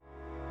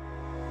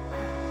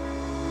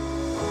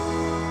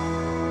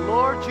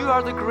Lord, you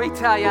are the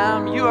great I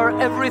am. You are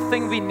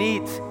everything we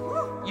need.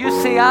 You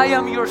say, I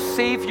am your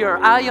Savior.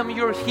 I am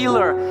your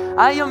healer.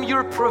 I am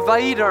your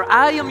provider.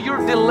 I am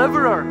your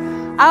deliverer.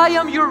 I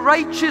am your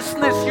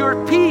righteousness,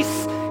 your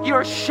peace,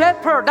 your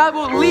shepherd. I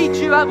will lead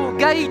you. I will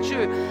guide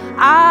you.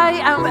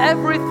 I am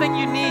everything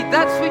you need.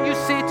 That's what you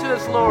say to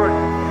us, Lord.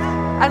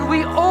 And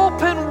we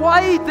open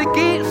wide the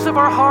gates of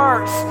our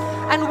hearts.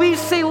 And we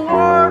say,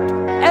 Lord,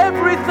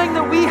 everything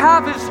that we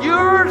have is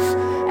yours.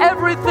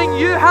 Everything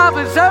you have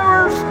is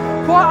ours.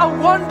 What a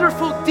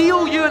wonderful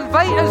deal you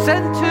invite us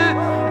into.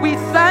 We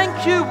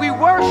thank you, we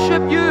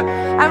worship you,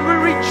 and we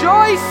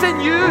rejoice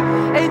in you.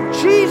 In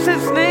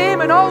Jesus'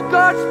 name, and all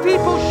God's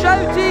people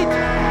shouted,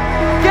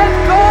 give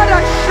God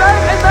a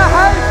shout in the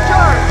house,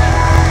 church.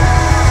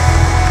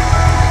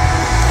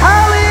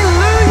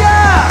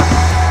 Hallelujah.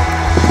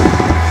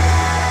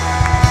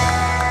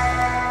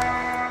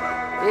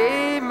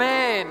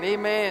 Amen,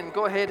 amen.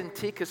 Go ahead and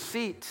take a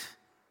seat.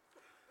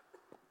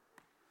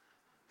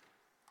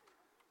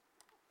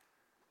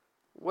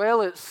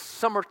 Well, it's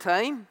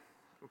summertime,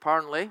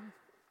 apparently,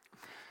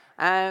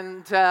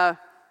 and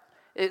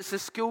it's the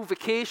school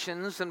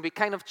vacations, and we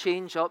kind of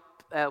change up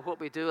what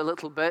we do a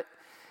little bit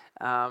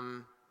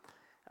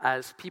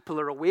as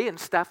people are away and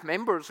staff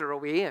members are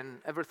away and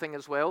everything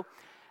as well.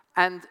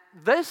 And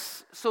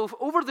so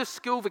over the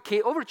school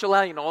vacation, over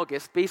July and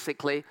August,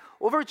 basically,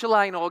 over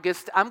July and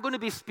August, I'm going to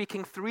be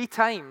speaking 3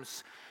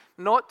 times.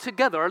 Not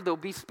together, there'll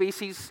be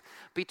spaces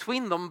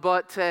between them,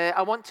 but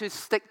I want to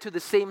stick to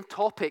the same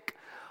topic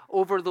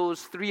over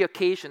those 3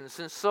 occasions.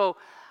 And so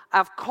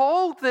I've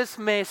called this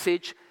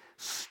message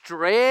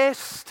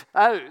Stressed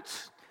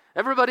Out.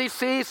 Everybody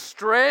say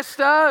stressed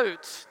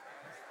out.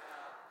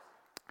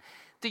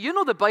 Do you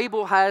know the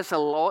Bible has a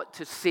lot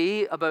to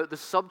say about the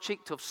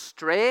subject of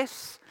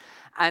stress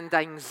and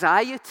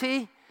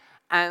anxiety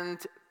and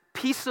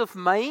peace of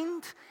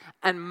mind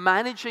and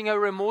managing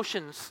our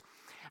emotions?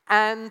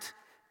 And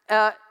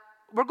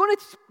we're going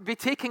to be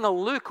taking a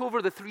look over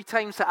the 3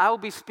 times that I'll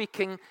be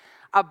speaking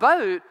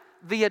about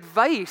the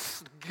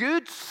advice,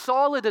 good,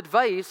 solid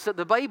advice that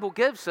the Bible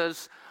gives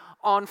us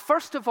on,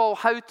 first of all,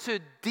 how to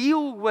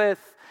deal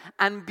with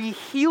and be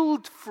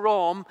healed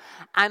from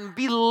and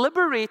be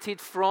liberated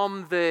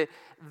from the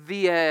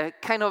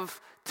kind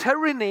of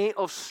tyranny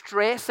of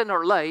stress in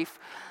our life.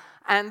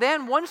 And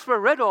then once we're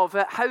rid of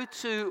it, how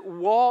to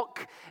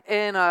walk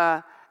in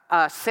a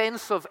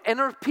sense of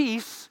inner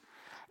peace,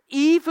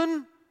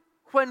 even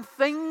when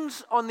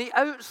things on the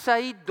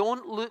outside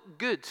don't look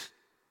good.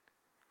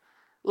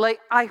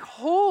 Like, I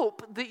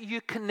hope that you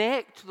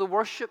connect the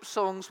worship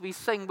songs we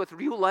sing with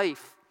real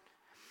life.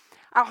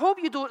 I hope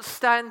you don't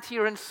stand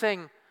here and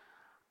sing,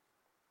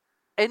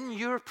 in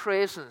your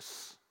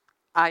presence,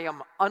 I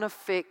am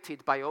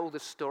unaffected by all the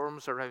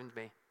storms around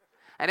me.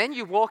 And then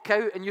you walk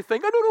out and you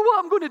think, I don't know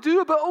what I'm going to do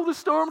about all the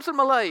storms in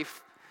my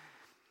life.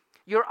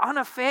 You're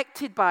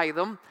unaffected by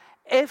them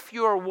if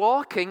you're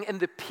walking in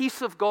the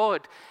peace of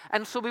God.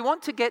 And so we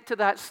want to get to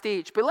that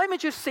stage. But let me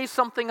just say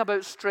something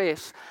about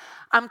stress.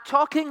 I'm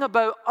talking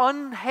about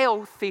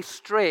unhealthy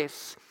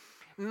stress,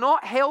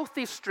 not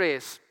healthy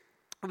stress.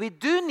 We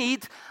do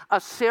need a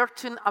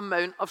certain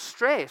amount of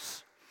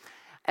stress.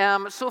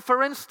 So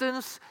for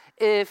instance,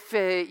 if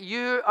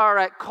you are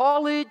at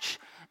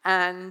college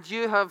and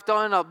you have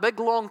done a big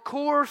long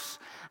course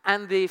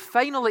and the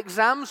final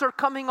exams are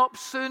coming up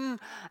soon,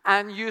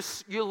 and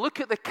you look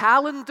at the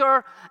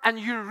calendar and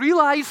you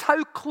realize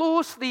how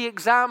close the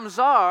exams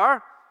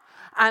are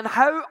and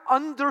how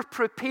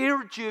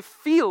underprepared you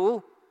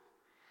feel,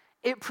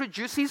 it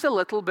produces a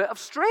little bit of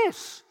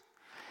stress.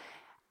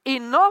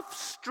 Enough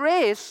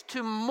stress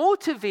to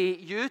motivate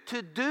you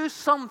to do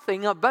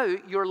something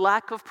about your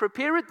lack of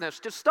preparedness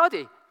to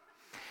study.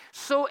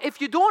 So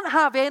if you don't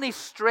have any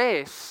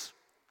stress,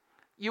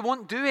 you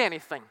won't do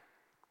anything.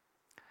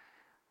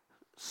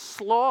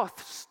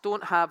 Sloths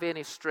don't have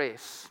any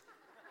stress.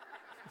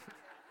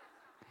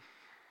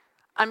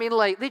 I mean,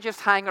 like, they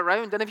just hang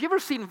around. And have you ever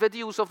seen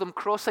videos of them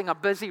crossing a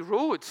busy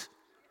road?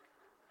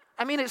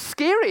 I mean, it's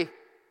scary.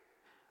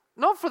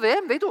 Not for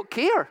them, they don't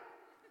care.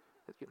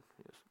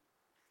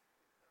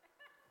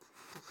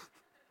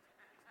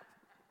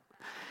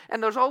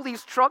 And there's all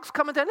these trucks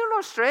coming down, they're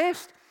not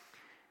stressed.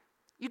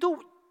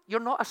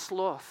 You're not a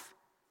sloth.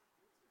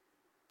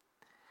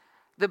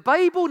 The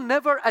Bible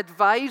never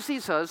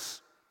advises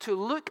us to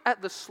look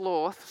at the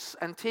sloths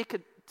and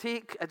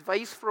take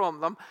advice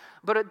from them,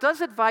 but it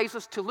does advise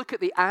us to look at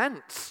the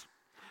ants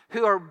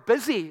who are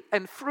busy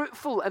and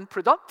fruitful and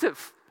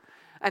productive,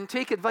 and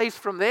take advice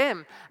from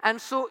them. And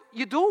so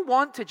you don't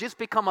want to just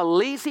become a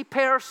lazy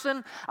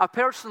person, a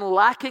person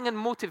lacking in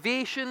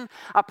motivation,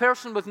 a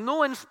person with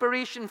no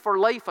inspiration for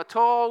life at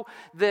all,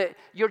 that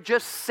you're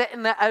just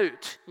sitting it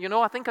out. You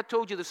know, I think I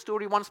told you the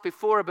story once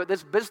before about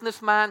this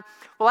businessman.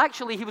 Well,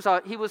 actually, he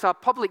was a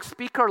public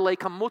speaker,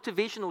 like a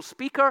motivational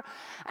speaker,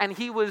 and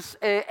he was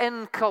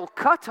in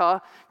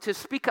Calcutta to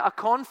speak at a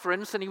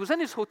conference, and he was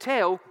in his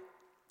hotel,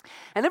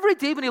 And every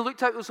day when he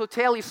looked out of his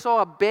hotel, he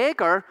saw a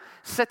beggar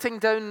sitting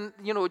down,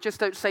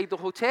 just outside the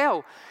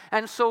hotel.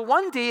 And so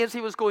one day as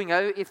he was going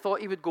out, he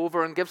thought he would go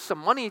over and give some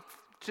money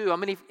to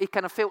him. And he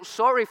kind of felt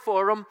sorry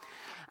for him.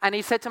 And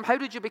he said to him, "How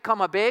did you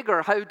become a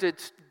beggar? How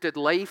did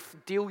life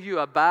deal you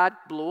a bad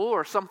blow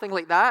or something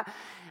like that?"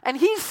 And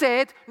he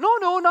said,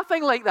 No,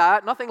 nothing like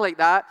that, nothing like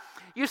that.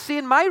 You see,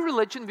 in my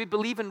religion, we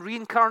believe in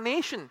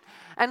reincarnation.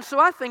 And so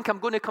I think I'm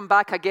going to come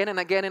back again and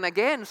again and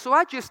again. So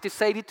I just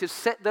decided to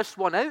sit this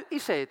one out, he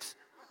said.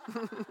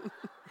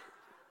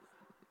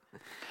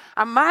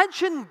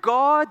 Imagine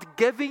God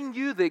giving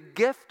you the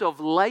gift of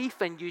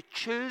life and you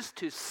choose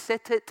to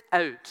sit it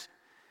out.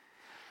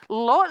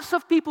 Lots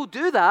of people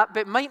do that,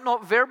 but might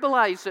not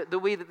verbalize it the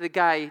way that the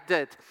guy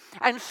did.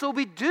 And so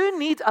we do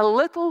need a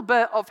little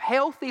bit of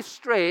healthy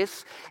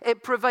stress.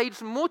 It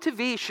provides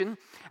motivation,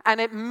 and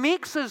it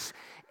makes us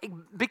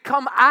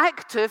become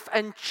active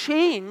and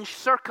change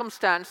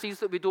circumstances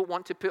that we don't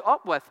want to put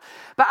up with.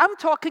 But I'm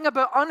talking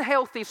about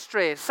unhealthy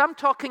stress. I'm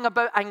talking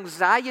about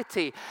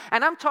anxiety.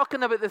 And I'm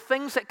talking about the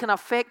things that can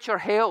affect your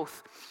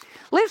health.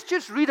 Let's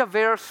just read a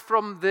verse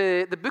from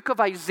the book of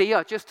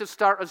Isaiah just to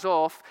start us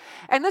off.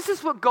 And this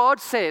is what God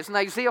says in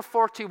Isaiah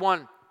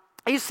 41.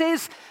 He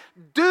says,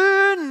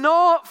 "Do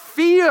not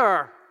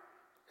fear."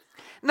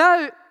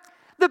 Now,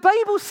 the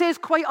Bible says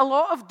quite a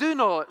lot of do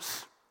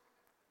nots.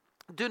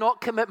 Do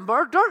not commit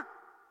murder.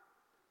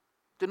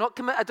 Do not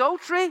commit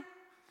adultery.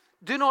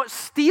 Do not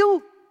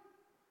steal.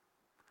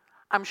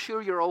 I'm sure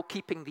you're all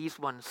keeping these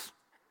ones,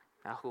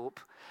 I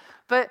hope.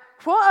 But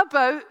what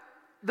about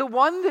the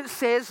one that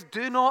says,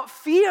 "Do not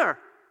fear"?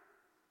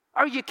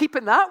 Are you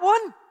keeping that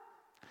one?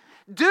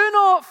 Do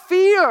not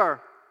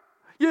fear.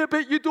 Yeah,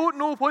 but you don't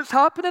know what's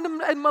happening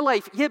in my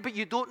life. Yeah, but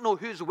you don't know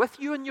who's with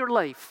you in your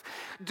life.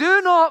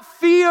 Do not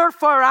fear,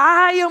 for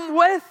I am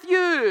with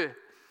you.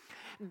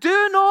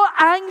 Do not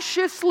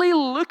anxiously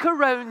look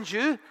around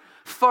you,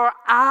 for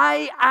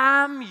I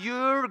am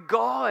your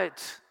God.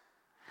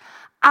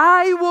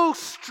 I will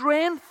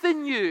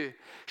strengthen you.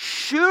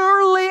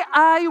 Surely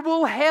I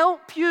will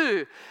help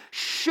you.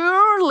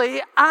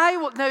 Surely I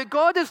will. Now,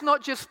 God is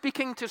not just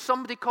speaking to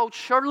somebody called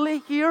Shirley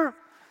here.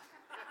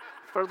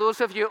 For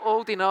those of you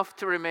old enough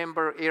to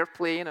remember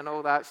Airplane and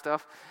all that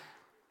stuff.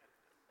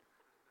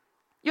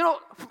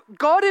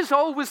 God is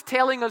always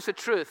telling us the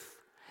truth.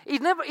 He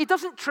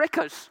doesn't trick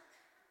us.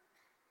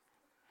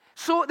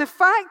 So the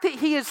fact that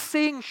he is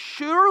saying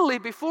surely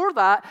before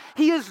that,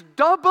 he is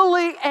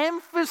doubly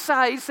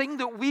emphasizing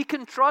that we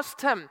can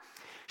trust him.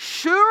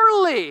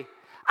 Surely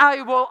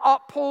I will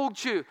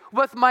uphold you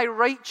with my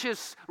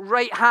righteous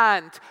right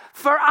hand,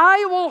 for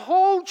I will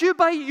hold you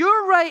by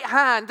your right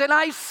hand. And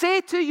I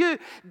say to you,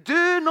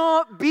 do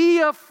not be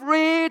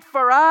afraid,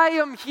 for I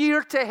am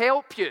here to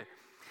help you.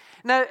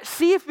 Now,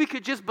 see if we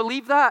could just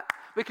believe that.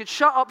 We could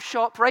shut up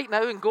shop right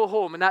now and go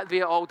home, and that'd be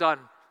it all done.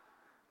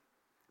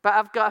 But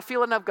I've got a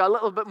feeling I've got a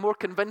little bit more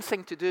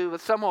convincing to do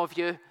with some of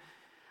you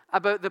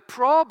about the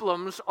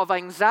problems of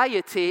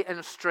anxiety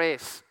and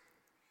stress.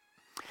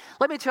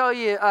 Let me tell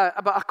you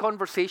about a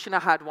conversation I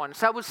had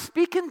once. I was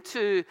speaking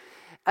to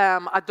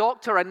a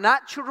doctor, a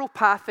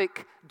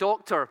naturopathic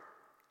doctor,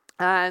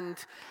 and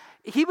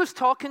he was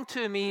talking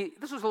to me,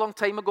 this was a long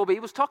time ago, but he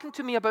was talking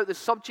to me about the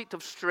subject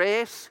of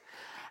stress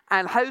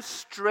and how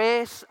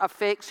stress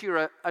affects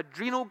your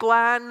adrenal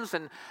glands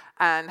and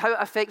how it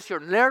affects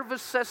your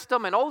nervous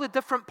system and all the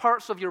different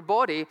parts of your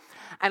body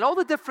and all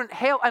the different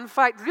health. In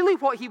fact, really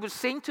what he was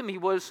saying to me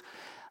was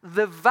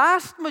the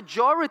vast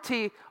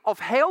majority of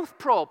health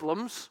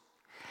problems,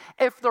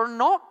 if they're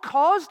not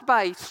caused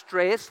by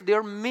stress,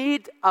 they're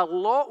made a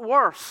lot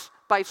worse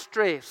by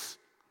stress.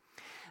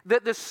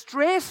 That the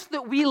stress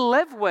that we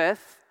live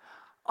with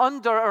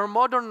under our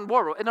modern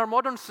world, in our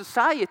modern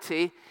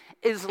society,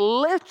 is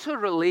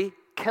literally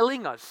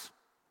killing us.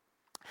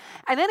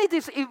 And then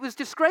he was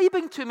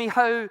describing to me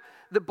how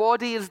the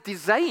body is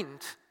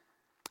designed.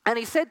 And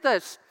he said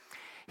this.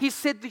 He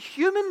said the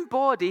human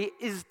body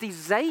is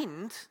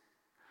designed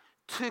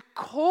to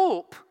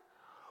cope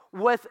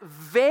with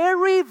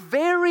very,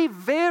 very,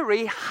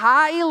 very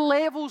high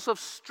levels of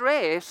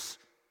stress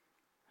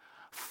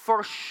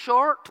for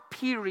short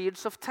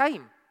periods of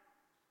time.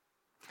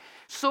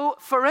 So,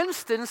 for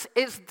instance,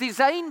 it's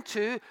designed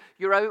to,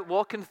 you're out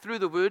walking through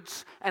the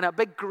woods and a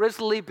big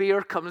grizzly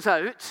bear comes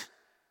out.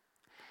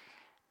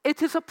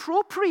 It is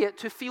appropriate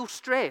to feel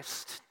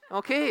stressed,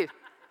 okay?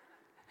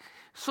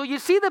 So you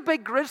see the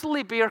big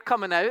grizzly bear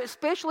coming out,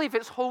 especially if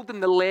it's holding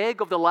the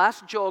leg of the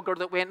last jogger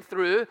that went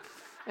through,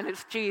 and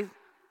it's, gee.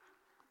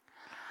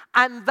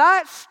 And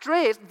that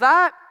stress,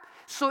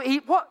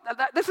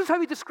 this is how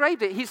he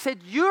described it. He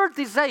said, you're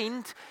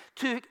designed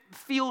to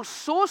feel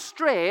so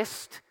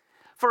stressed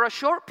for a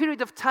short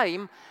period of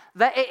time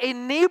that it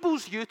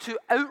enables you to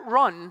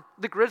outrun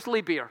the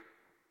grizzly bear.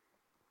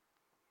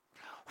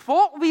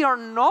 What we are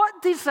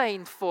not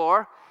designed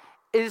for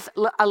is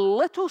a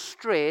little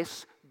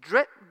stress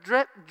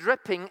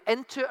dripping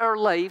into our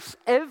lives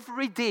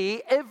every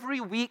day,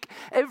 every week,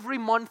 every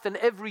month, and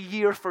every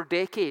year for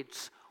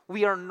decades.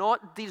 We are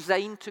not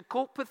designed to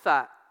cope with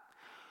that.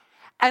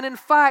 And in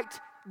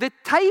fact, the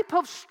type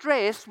of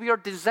stress we are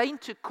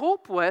designed to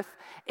cope with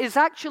is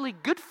actually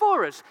good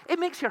for us. It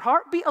makes your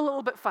heart beat a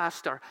little bit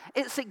faster.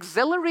 It's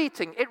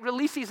exhilarating. It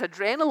releases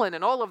adrenaline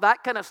and all of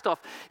that kind of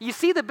stuff. You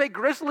see the big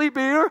grizzly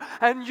bear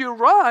and you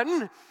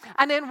run,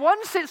 and then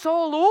once it's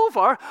all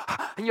over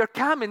and you're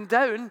calming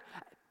down,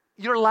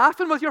 you're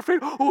laughing with your friend.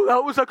 Oh,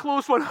 that was a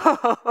close one.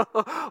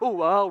 Oh,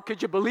 wow,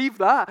 could you believe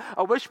that?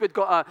 I wish we'd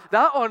got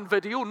that on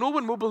video. No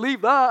one will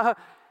believe that.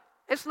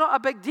 It's not a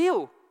big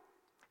deal.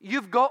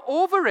 You've got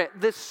over it.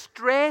 The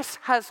stress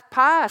has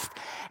passed.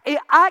 It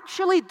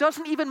actually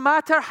doesn't even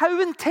matter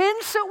how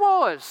intense it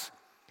was.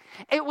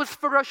 It was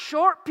for a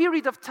short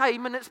period of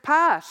time and it's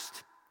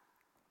passed.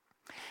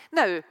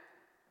 Now,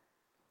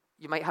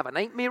 you might have a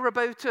nightmare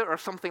about it or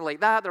something like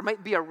that. There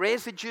might be a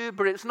residue,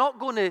 but it's not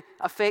going to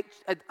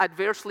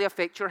adversely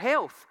affect your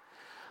health.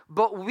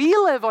 But we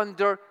live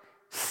under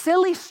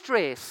silly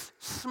stress,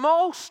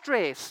 small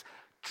stress,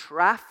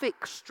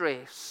 traffic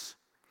stress,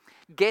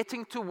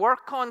 getting to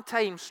work on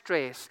time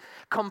stress,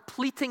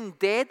 completing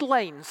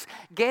deadlines,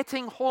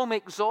 getting home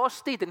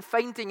exhausted and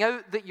finding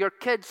out that your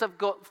kids have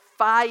got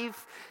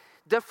 5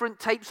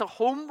 different types of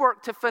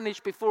homework to finish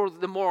before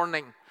the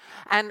morning.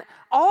 And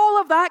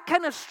all of that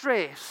kind of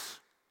stress.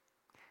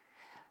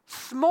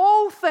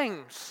 Small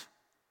things.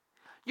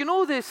 You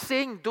know the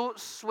saying, don't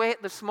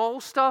sweat the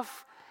small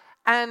stuff?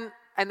 And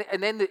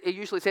then it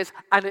usually says,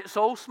 and it's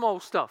all small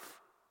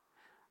stuff.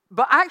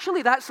 But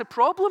actually that's a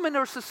problem in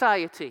our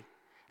society.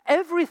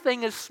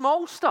 Everything is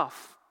small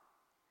stuff.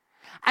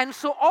 And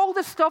so all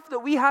the stuff that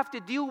we have to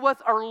deal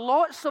with are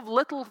lots of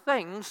little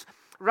things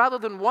rather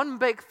than one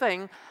big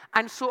thing.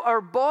 And so our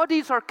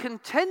bodies are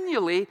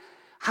continually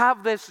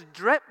have this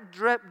drip,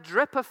 drip,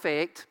 drip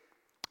effect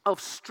of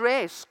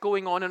stress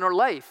going on in our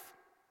life.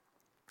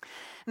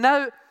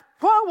 Now,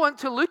 what I want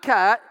to look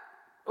at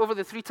over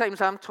the 3 times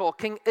I'm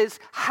talking is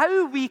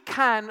how we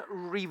can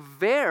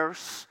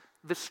reverse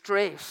the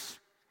stress.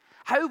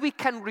 How we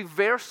can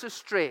reverse the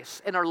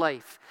stress in our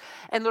life.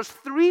 And there's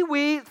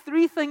 3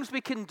 things we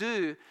can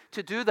do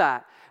to do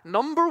that.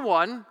 Number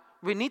 1,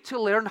 we need to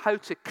learn how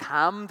to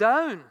calm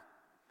down.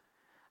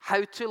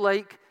 How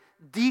to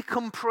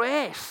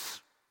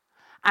decompress.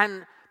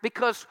 And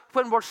because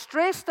when we're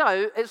stressed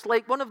out, it's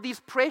like one of these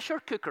pressure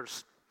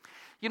cookers.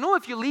 You know,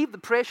 if you leave the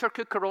pressure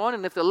cooker on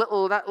and if that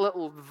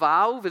little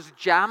valve is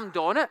jammed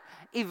on it,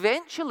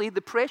 eventually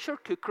the pressure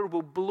cooker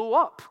will blow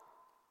up.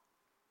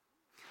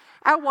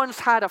 I once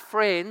had a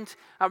friend,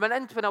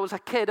 when I was a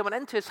kid, I went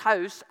into his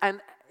house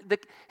and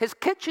his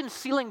kitchen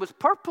ceiling was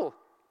purple.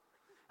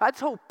 It had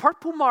this whole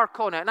purple mark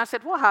on it. And I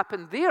said, what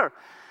happened there?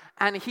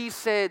 And he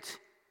said,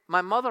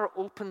 my mother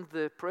opened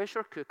the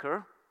pressure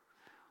cooker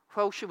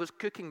while she was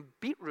cooking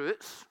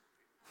beetroots,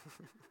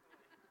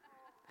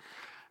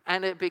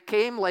 and it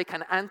became like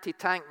an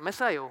anti-tank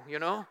missile, you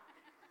know?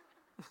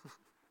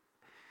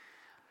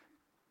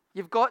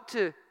 You've got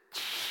to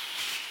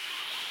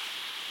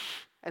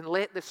and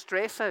let the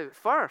stress out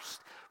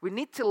first. We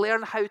need to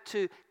learn how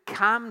to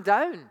calm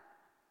down.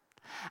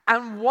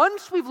 And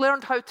once we've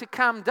learned how to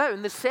calm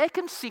down, the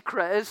second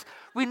secret is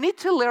we need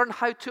to learn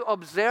how to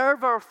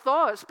observe our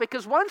thoughts,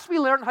 because once we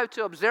learn how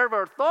to observe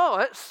our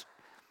thoughts,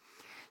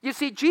 you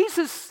see,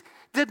 Jesus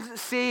didn't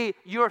say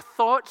your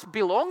thoughts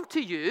belong to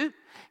you.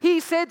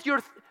 He said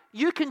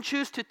you can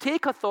choose to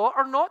take a thought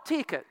or not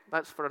take it.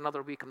 That's for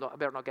another week. I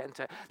better not get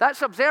into it.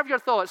 That's observe your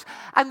thoughts.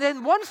 And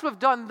then once we've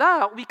done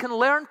that, we can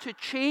learn to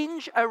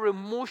change our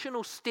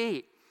emotional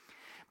state.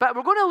 But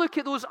we're going to look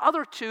at those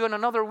other 2 in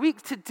another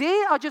week.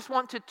 Today, I just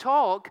want to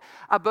talk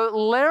about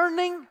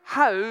learning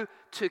how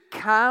to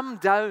calm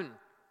down.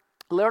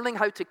 Learning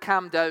how to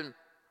calm down.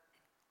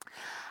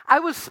 I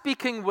was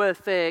speaking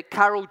with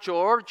Carol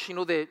George, you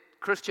know, the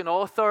Christian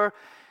author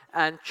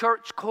and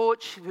church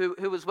coach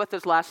who was with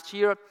us last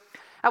year.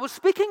 I was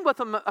speaking with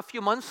him a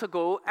few months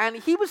ago, and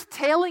he was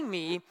telling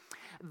me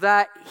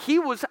that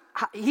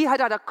he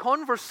had a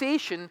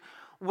conversation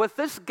with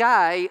this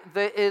guy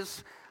that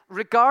is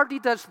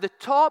regarded as the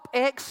top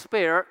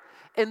expert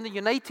in the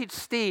United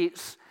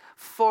States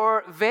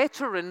for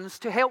veterans,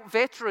 to help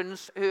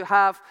veterans who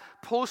have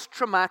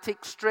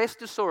post-traumatic stress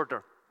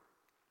disorder.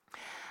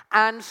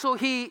 And so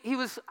he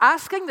was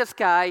asking this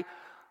guy,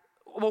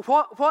 well,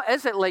 what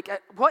is it like?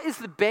 What is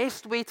the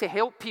best way to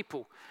help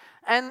people?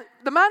 And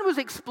the man was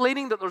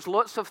explaining that there's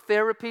lots of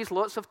therapies,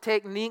 lots of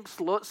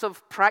techniques, lots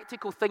of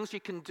practical things you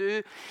can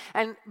do.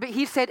 But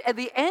he said, at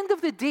the end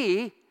of the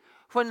day,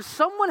 when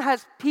someone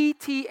has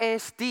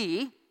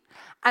PTSD,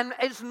 and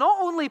it's not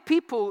only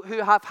people who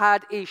have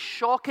had a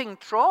shocking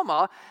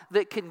trauma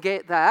that can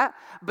get that,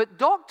 but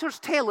doctors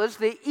tell us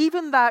that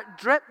even that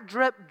drip,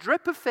 drip,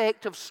 drip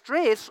effect of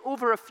stress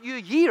over a few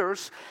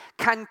years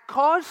can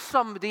cause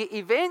somebody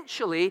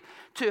eventually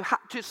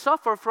to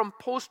suffer from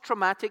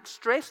post-traumatic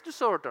stress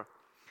disorder.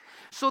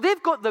 So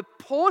they've got the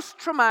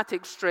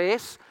post-traumatic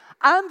stress,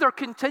 and they're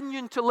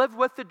continuing to live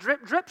with the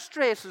drip, drip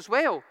stress as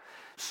well.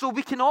 So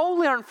we can all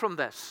learn from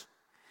this.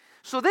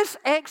 So this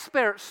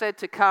expert said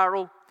to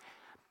Carol,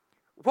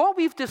 what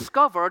we've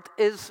discovered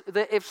is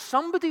that if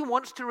somebody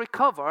wants to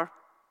recover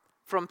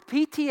from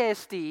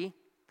PTSD,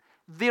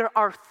 there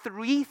are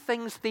 3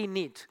 things they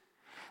need.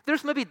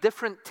 There's maybe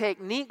different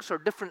techniques or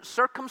different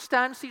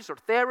circumstances or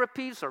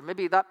therapies, or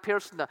maybe that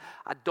person,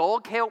 a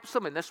dog helps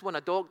them, and this one,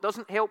 a dog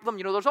doesn't help them.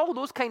 There's all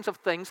those kinds of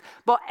things,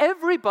 but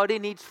everybody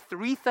needs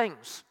 3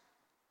 things.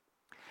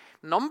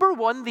 Number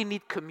 1, they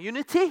need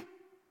community.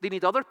 They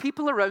need other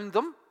people around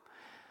them.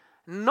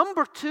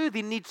 Number 2,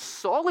 they need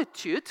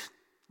solitude.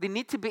 They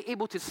need to be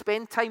able to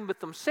spend time with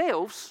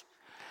themselves.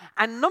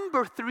 And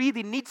number 3,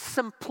 they need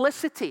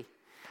simplicity.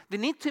 They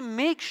need to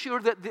make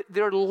sure that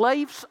their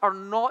lives are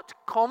not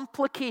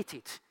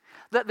complicated,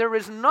 that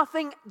there's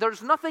nothing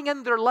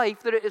in their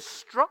life that it is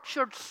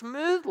structured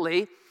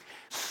smoothly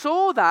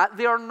so that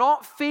they are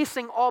not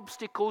facing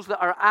obstacles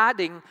that are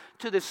adding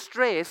to the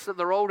stress that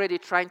they're already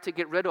trying to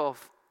get rid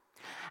of.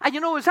 And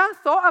as I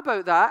thought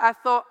about that,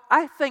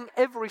 I think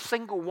every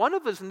single one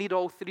of us need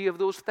all 3 of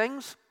those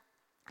things.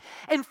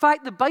 In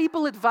fact, the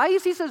Bible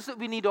advises us that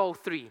we need all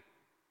 3.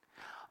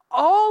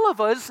 All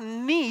of us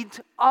need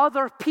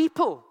other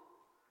people.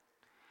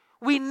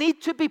 We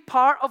need to be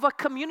part of a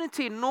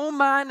community. No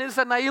man is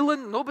an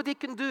island. Nobody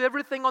can do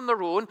everything on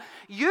their own.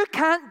 You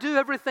can't do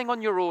everything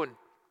on your own.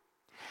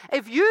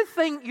 If you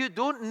think you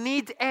don't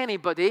need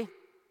anybody,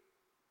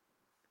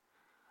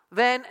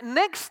 then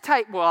next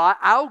time,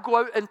 I'll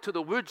go out into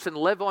the woods and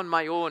live on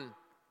my own.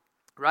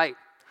 Right.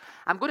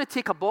 I'm going to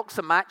take a box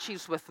of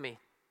matches with me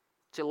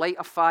to light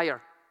a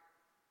fire.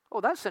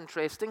 Oh, that's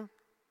interesting.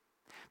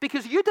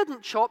 Because you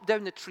didn't chop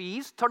down the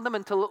trees, turn them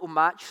into little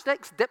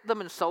matchsticks, dip them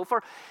in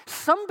sulfur.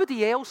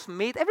 Somebody else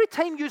made, every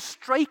time you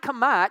strike a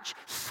match,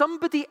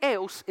 somebody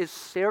else is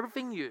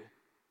serving you.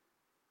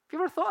 Have you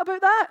ever thought about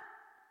that?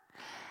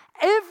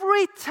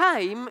 Every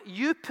time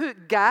you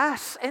put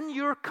gas in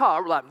your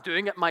car, I'm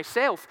doing it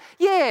myself.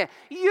 Yeah,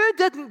 you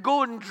didn't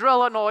go and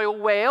drill an oil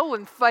well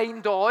and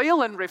find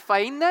oil and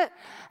refine it.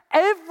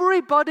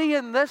 Everybody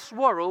in this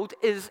world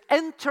is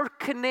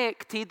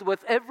interconnected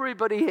with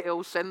everybody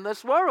else in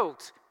this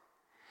world.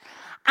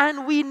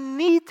 And we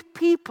need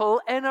people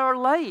in our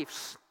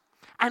lives.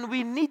 And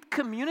we need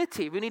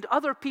community. We need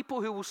other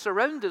people who will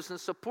surround us and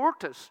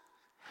support us.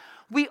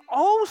 We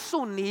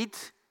also need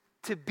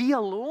to be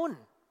alone.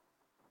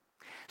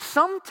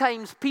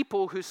 Sometimes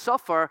people who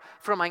suffer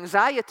from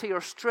anxiety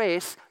or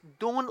stress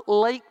don't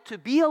like to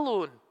be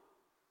alone.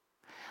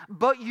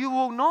 But you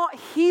will not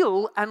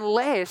heal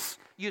unless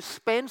you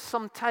spend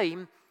some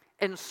time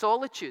in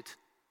solitude.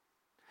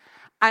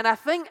 And I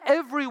think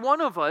every one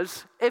of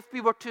us, if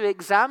we were to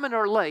examine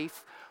our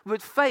life,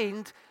 would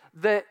find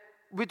that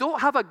we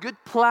don't have a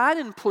good plan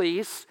in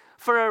place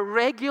for our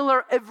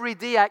regular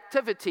everyday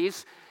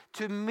activities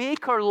to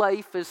make our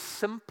life as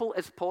simple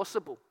as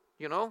possible,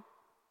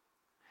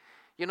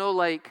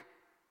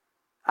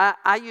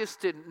 I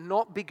used to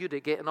not be good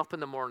at getting up in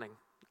the morning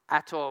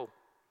at all.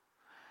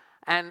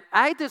 And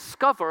I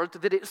discovered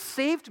that it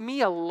saved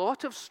me a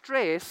lot of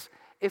stress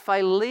if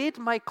I laid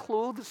my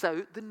clothes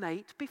out the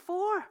night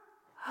before.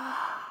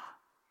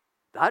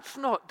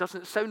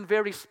 Doesn't sound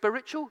very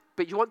spiritual,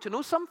 but you want to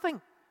know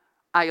something?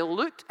 I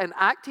looked and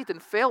acted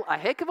and felt a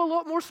heck of a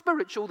lot more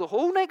spiritual the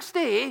whole next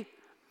day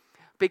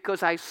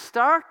because I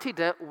started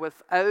it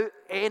without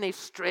any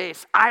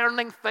stress,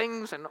 ironing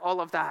things and all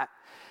of that.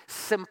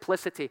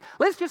 Simplicity.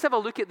 Let's just have a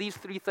look at these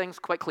 3 things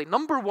quickly.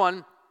 Number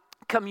 1,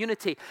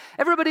 community.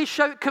 Everybody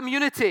shout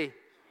community.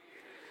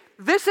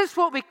 This is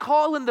what we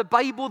call in the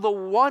Bible the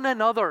one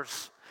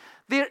another's.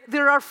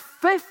 There are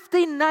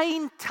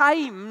 59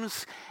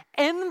 times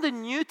in the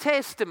New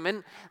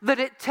Testament that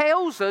it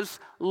tells us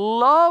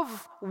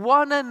love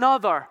one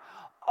another,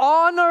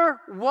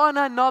 honor one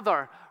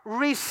another,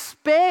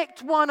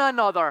 respect one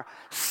another,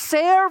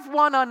 serve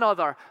one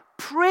another,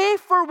 pray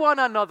for one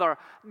another,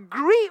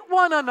 greet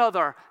one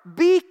another,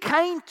 be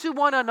kind to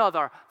one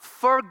another,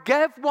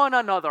 forgive one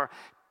another,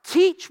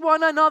 teach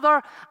one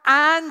another,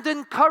 and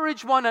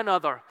encourage one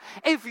another.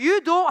 If you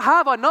don't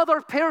have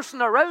another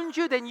person around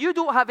you, then you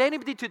don't have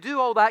anybody to do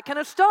all that kind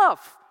of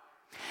stuff.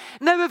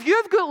 Now, if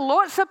you've got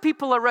lots of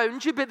people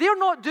around you, but they're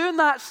not doing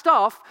that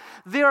stuff,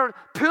 they're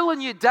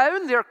pulling you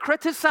down, they're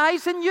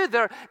criticizing you,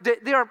 they're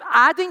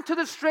adding to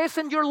the stress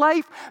in your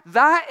life,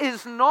 that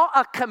is not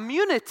a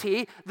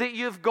community that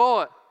you've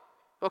got.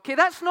 Okay,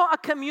 that's not a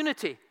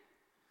community.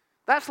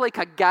 That's like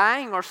a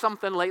gang or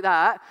something like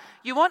that.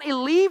 You want to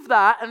leave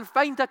that and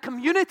find a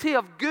community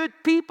of good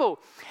people.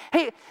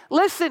 Hey,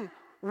 listen,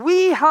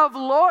 we have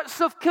lots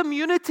of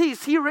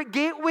communities here at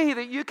Gateway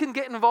that you can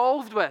get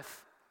involved with.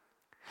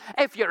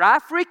 If you're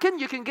African,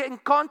 you can get in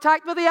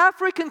contact with the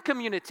African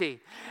community.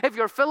 If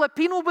you're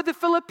Filipino, with the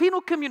Filipino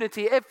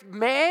community. If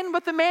men,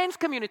 with the men's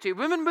community.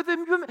 Women with the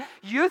women.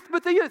 Youth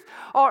with the youth.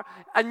 Or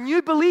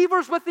new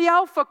believers with the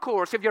Alpha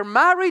course. If you're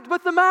married,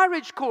 with the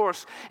marriage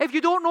course. If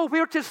you don't know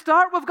where to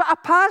start, we've got a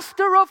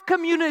pastor of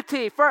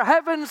community. For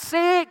heaven's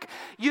sake,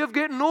 you've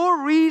got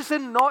no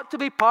reason not to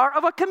be part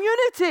of a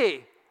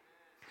community.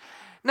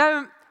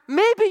 Now,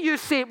 maybe you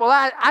say,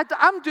 well,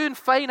 I'm doing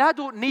fine. I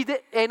don't need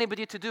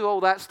anybody to do all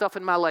that stuff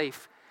in my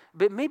life.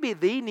 But maybe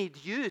they need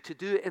you to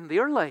do it in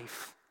their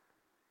life.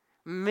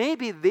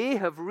 Maybe they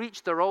have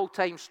reached their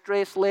all-time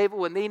stress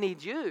level and they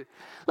need you.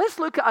 Let's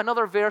look at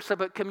another verse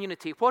about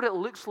community, what it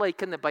looks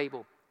like in the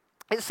Bible.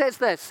 It says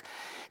this,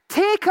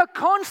 take a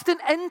constant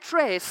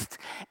interest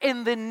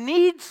in the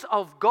needs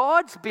of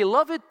God's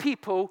beloved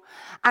people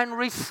and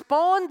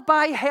respond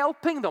by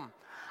helping them.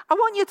 I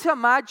want you to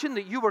imagine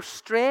that you were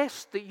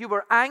stressed, that you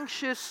were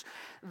anxious,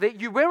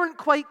 that you weren't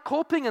quite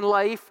coping in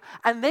life,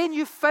 and then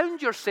you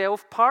found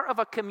yourself part of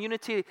a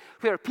community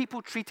where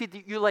people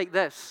treated you like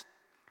this.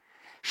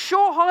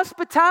 Show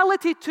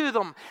hospitality to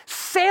them.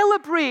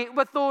 Celebrate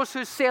with those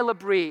who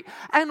celebrate.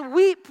 And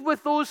weep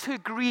with those who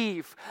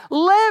grieve.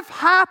 Live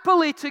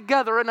happily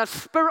together in a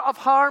spirit of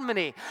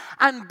harmony.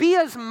 And be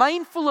as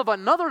mindful of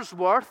another's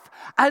worth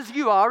as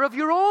you are of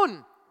your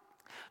own.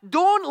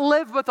 Don't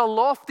live with a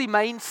lofty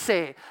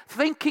mindset,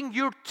 thinking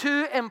you're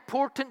too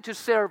important to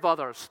serve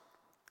others.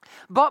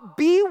 But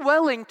be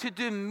willing to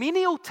do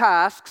menial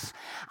tasks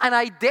and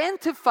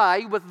identify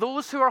with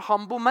those who are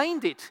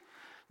humble-minded.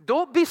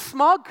 Don't be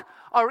smug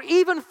or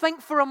even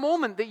think for a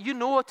moment that you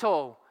know it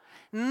all.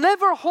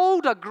 Never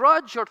hold a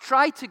grudge or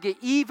try to get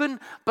even,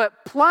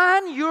 but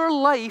plan your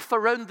life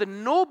around the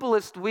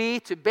noblest way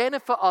to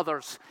benefit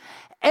others.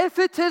 If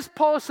it is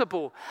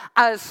possible,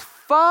 as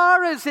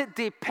far as it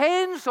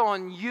depends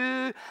on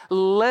you,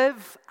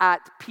 live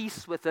at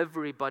peace with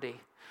everybody.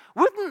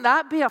 Wouldn't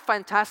that be a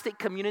fantastic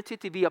community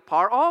to be a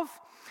part of?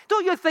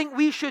 Don't you think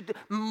we should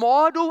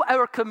model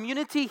our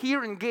community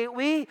here in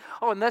Gateway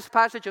on this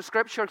passage of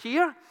Scripture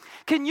here?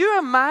 Can you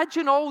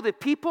imagine all the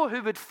people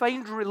who would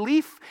find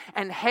relief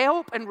and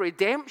help and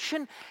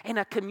redemption in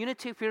a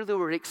community where they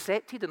were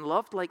accepted and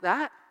loved like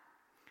that?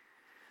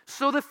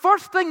 So the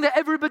first thing that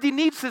everybody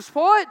needs is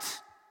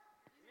what?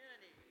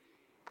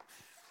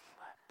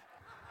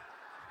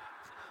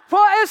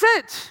 What is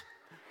it?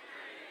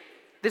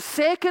 The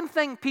second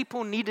thing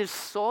people need is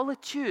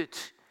solitude.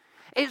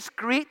 It's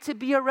great to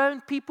be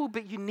around people,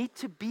 but you need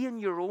to be on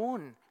your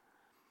own.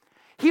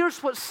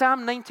 Here's what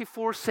Psalm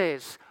 94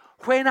 says.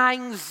 When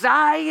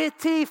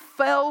anxiety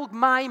filled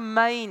my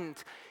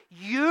mind,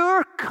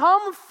 your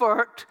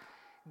comfort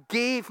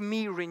gave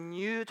me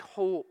renewed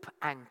hope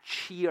and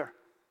cheer.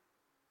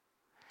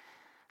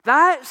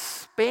 That's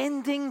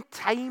spending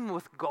time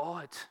with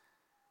God.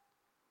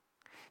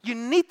 You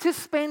need to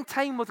spend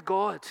time with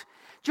God.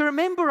 Do you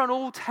remember an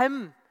old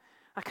hymn?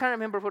 I can't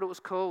remember what it was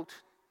called.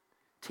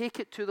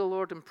 Take it to the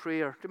Lord in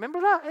prayer. Do you remember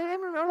that?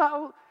 Remember that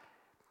old?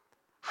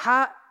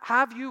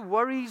 Have you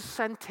worries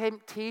and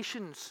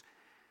temptations?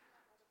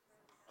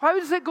 How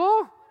does it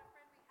go?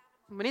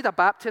 We need a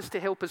Baptist to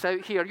help us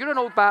out here. You're an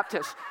old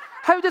Baptist.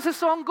 How does the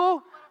song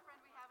go?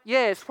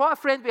 Yes, what a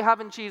friend we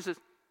have in Jesus.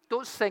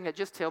 Don't sing it,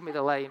 just tell me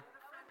the line.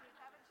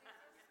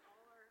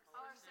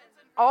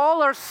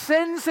 All our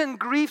sins and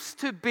griefs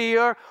to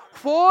bear.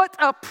 What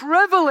a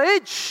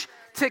privilege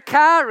to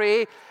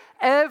carry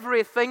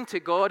everything to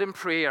God in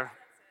prayer.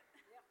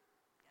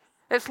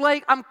 It's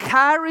like I'm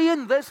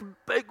carrying this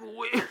big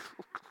weight.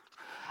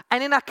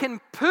 And then I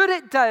can put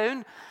it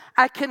down.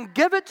 I can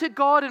give it to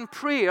God in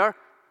prayer.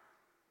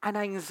 And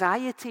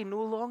anxiety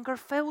no longer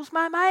fills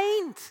my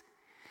mind.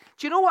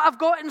 Do you know what I've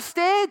got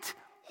instead?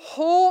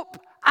 Hope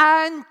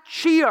and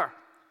cheer.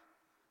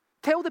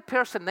 Tell the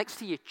person next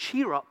to you,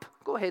 cheer up.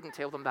 Go ahead and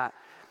tell them that.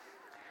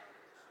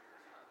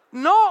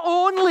 Not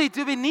only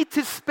do we need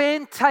to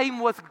spend time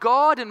with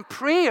God in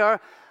prayer,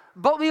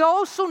 but we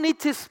also need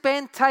to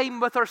spend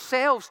time with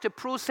ourselves to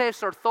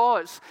process our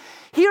thoughts.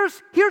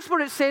 Here's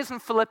what it says in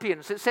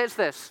Philippians. It says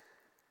this.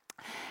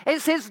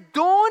 It says,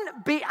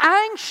 don't be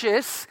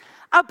anxious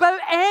about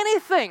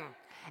anything.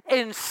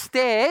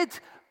 Instead,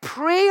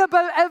 pray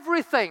about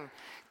everything.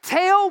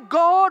 Tell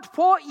God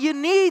what you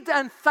need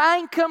and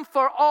thank Him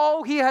for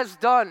all He has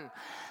done.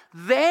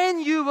 Then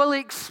you will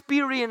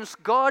experience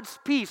God's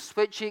peace,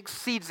 which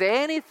exceeds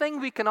anything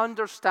we can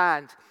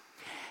understand.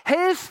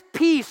 His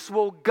peace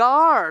will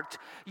guard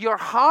your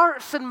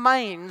hearts and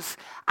minds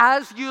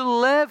as you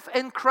live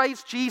in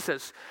Christ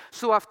Jesus.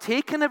 So I've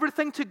taken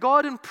everything to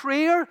God in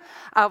prayer.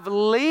 I've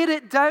laid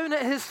it down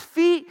at His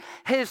feet.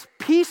 His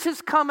peace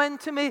has come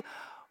into me.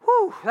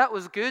 Whew, that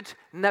was good.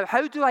 Now,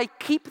 how do I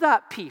keep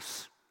that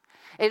peace?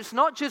 It's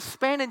not just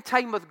spending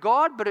time with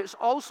God, but it's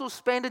also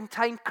spending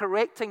time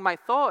correcting my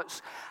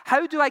thoughts.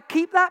 How do I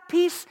keep that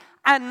peace?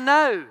 And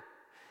now,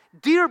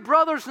 dear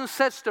brothers and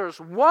sisters,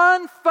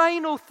 one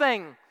final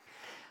thing.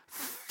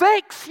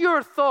 Fix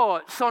your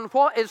thoughts on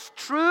what is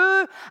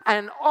true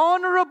and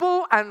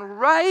honorable and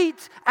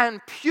right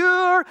and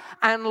pure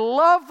and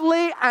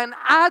lovely and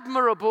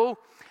admirable.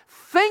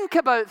 Think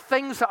about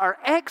things that are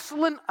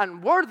excellent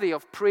and worthy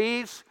of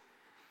praise.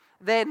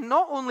 Then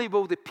not only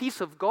will the peace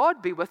of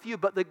God be with you,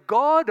 but the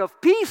God of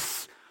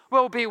peace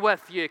will be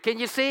with you. Can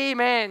you say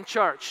amen,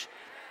 church?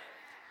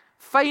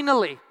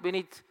 Finally, we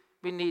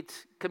need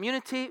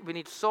community, we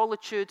need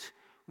solitude,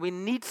 we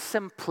need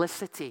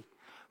simplicity.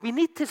 We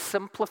need to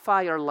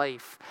simplify our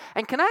life.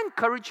 And can I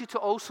encourage you to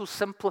also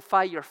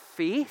simplify your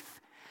faith?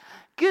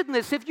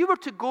 goodness, if you were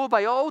to go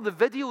by all the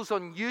videos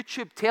on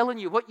YouTube telling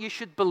you what you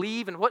should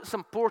believe and what's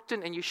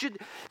important, and you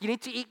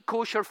need to eat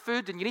kosher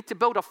food, and you need to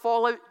build a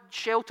fallout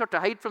shelter to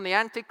hide from the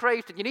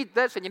Antichrist, and you need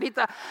this and you need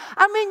that.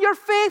 I mean, your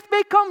faith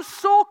becomes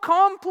so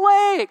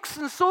complex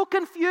and so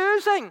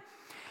confusing.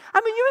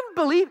 I mean,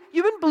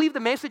 you wouldn't believe the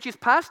messages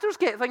pastors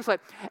get. Things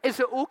like, is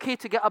it okay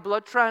to get a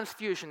blood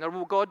transfusion, or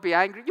will God be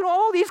angry? You know,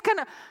 all these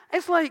kind of,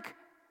 it's like,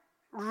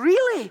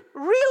 really?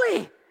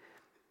 Really?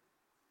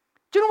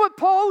 Do you know what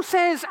Paul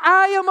says?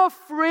 I am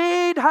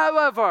afraid,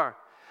 however,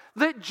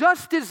 that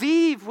just as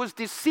Eve was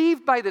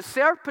deceived by the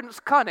serpent's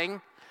cunning,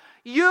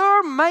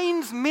 your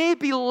minds may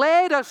be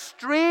led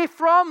astray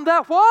from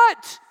the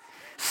what?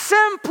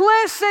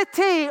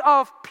 Simplicity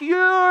of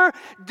pure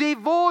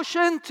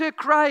devotion to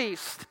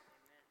Christ.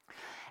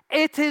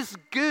 It is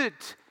good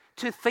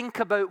to think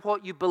about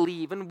what you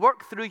believe and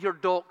work through your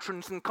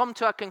doctrines and come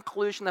to a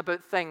conclusion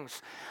about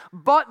things.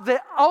 But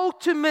the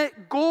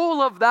ultimate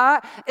goal of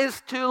that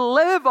is to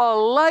live a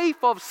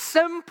life of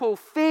simple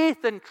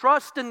faith and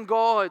trust in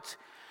God,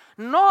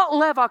 not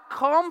live a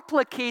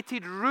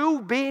complicated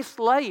rule-based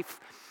life.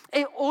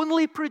 It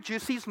only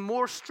produces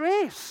more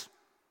stress.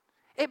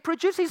 It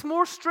produces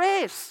more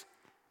stress.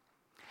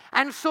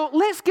 And so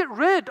let's get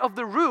rid of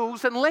the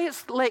rules and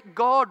let's let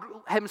God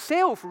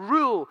himself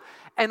rule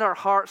in our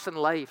hearts and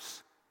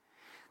lives.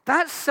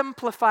 That's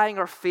simplifying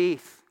our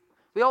faith.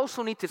 We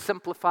also need to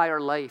simplify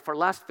our life. Our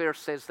last verse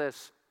says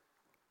this: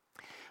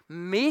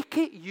 make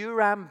it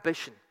your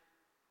ambition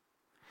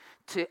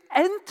to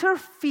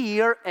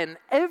interfere in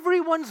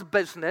everyone's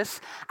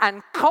business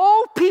and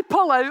call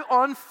people out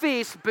on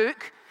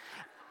Facebook.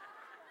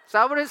 Is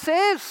that what it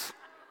says?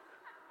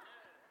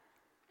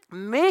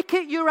 Make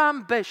it your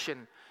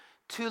ambition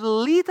to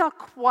lead a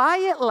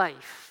quiet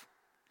life.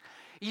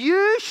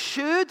 You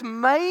should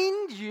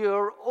mind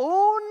your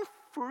own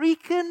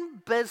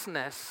freaking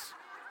business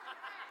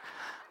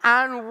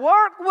and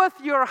work with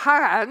your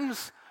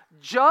hands,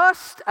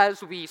 just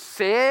as we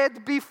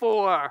said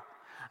before.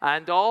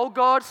 And all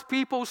God's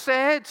people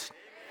said,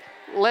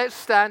 let's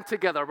stand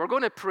together. We're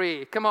going to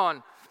pray. Come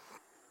on.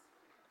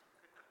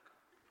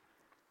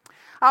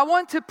 I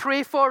want to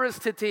pray for us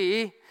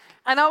today,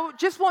 and I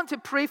just want to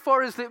pray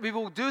for us that we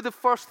will do the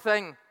first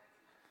thing.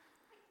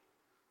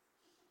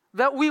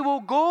 That we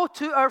will go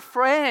to our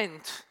friend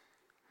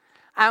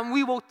and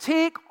we will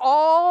take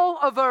all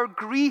of our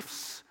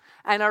griefs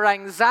and our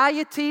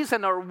anxieties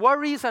and our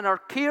worries and our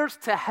cares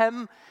to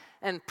him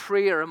in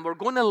prayer, and we're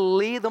going to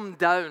lay them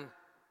down.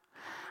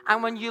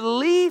 And when you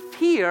leave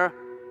here,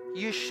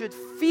 you should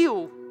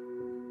feel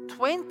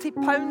 20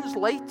 pounds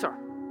lighter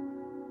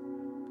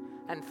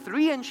and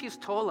 3 inches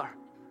taller.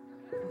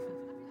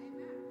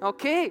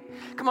 Okay?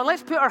 Come on,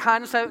 let's put our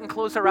hands out and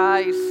close our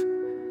eyes.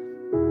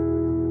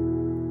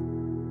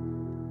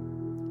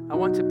 I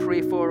want to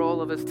pray for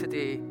all of us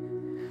today.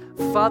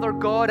 Father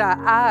God, I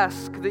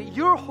ask that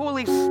your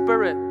Holy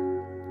Spirit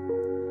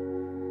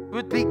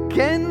would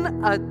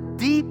begin a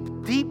deep,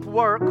 deep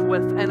work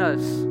within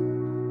us,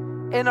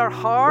 in our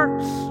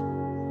hearts,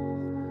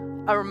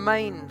 our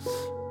minds,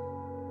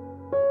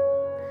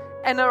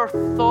 in our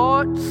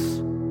thoughts,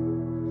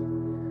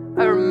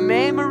 our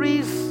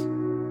memories,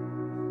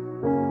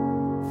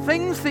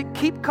 things that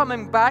keep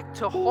coming back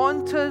to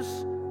haunt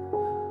us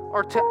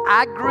or to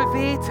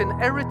aggravate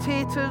and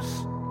irritate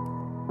us,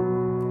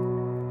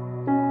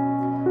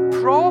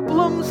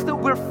 problems that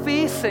we're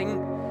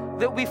facing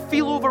that we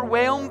feel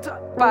overwhelmed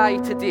by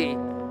today,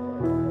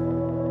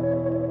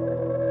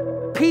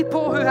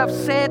 people who have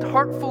said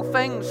hurtful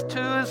things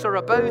to us or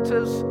about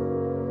us,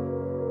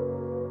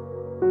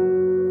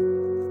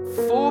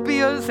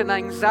 phobias and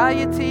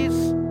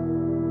anxieties,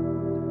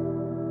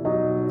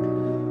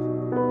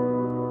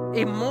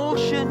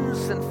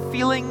 emotions and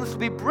feelings.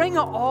 We bring it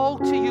all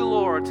to you,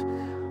 Lord.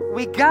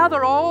 We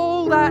gather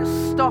all that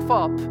stuff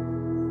up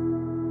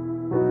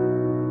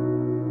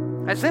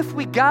as if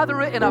we gather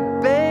it in a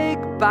big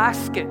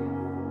basket,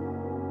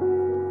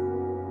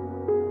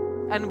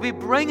 and we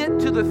bring it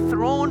to the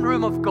throne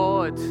room of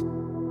God.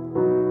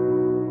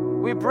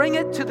 We bring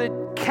it to the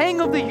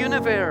King of the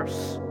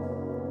universe.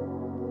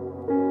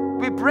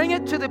 We bring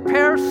it to the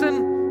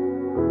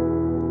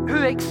person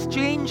who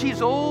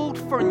exchanges old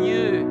for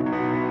new.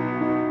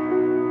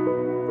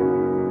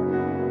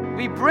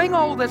 We bring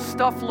all this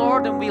stuff,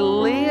 Lord, and we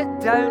lay it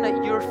down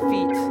at your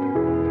feet.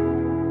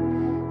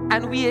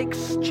 And we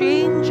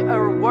exchange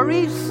our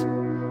worries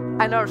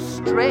and our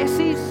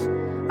stresses,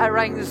 our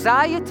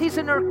anxieties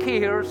and our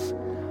cares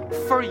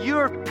for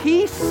your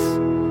peace,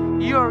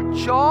 your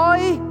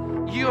joy,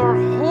 your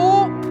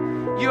hope,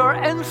 your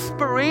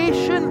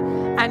inspiration,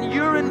 and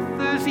your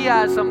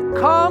enthusiasm.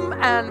 Come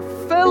and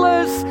fill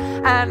us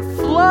and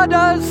flood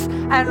us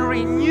and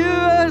renew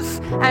us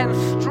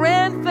and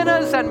strengthen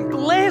us and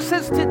bless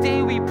us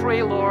today, we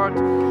pray, Lord,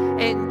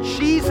 in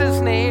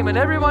Jesus' name. And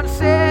everyone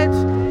said,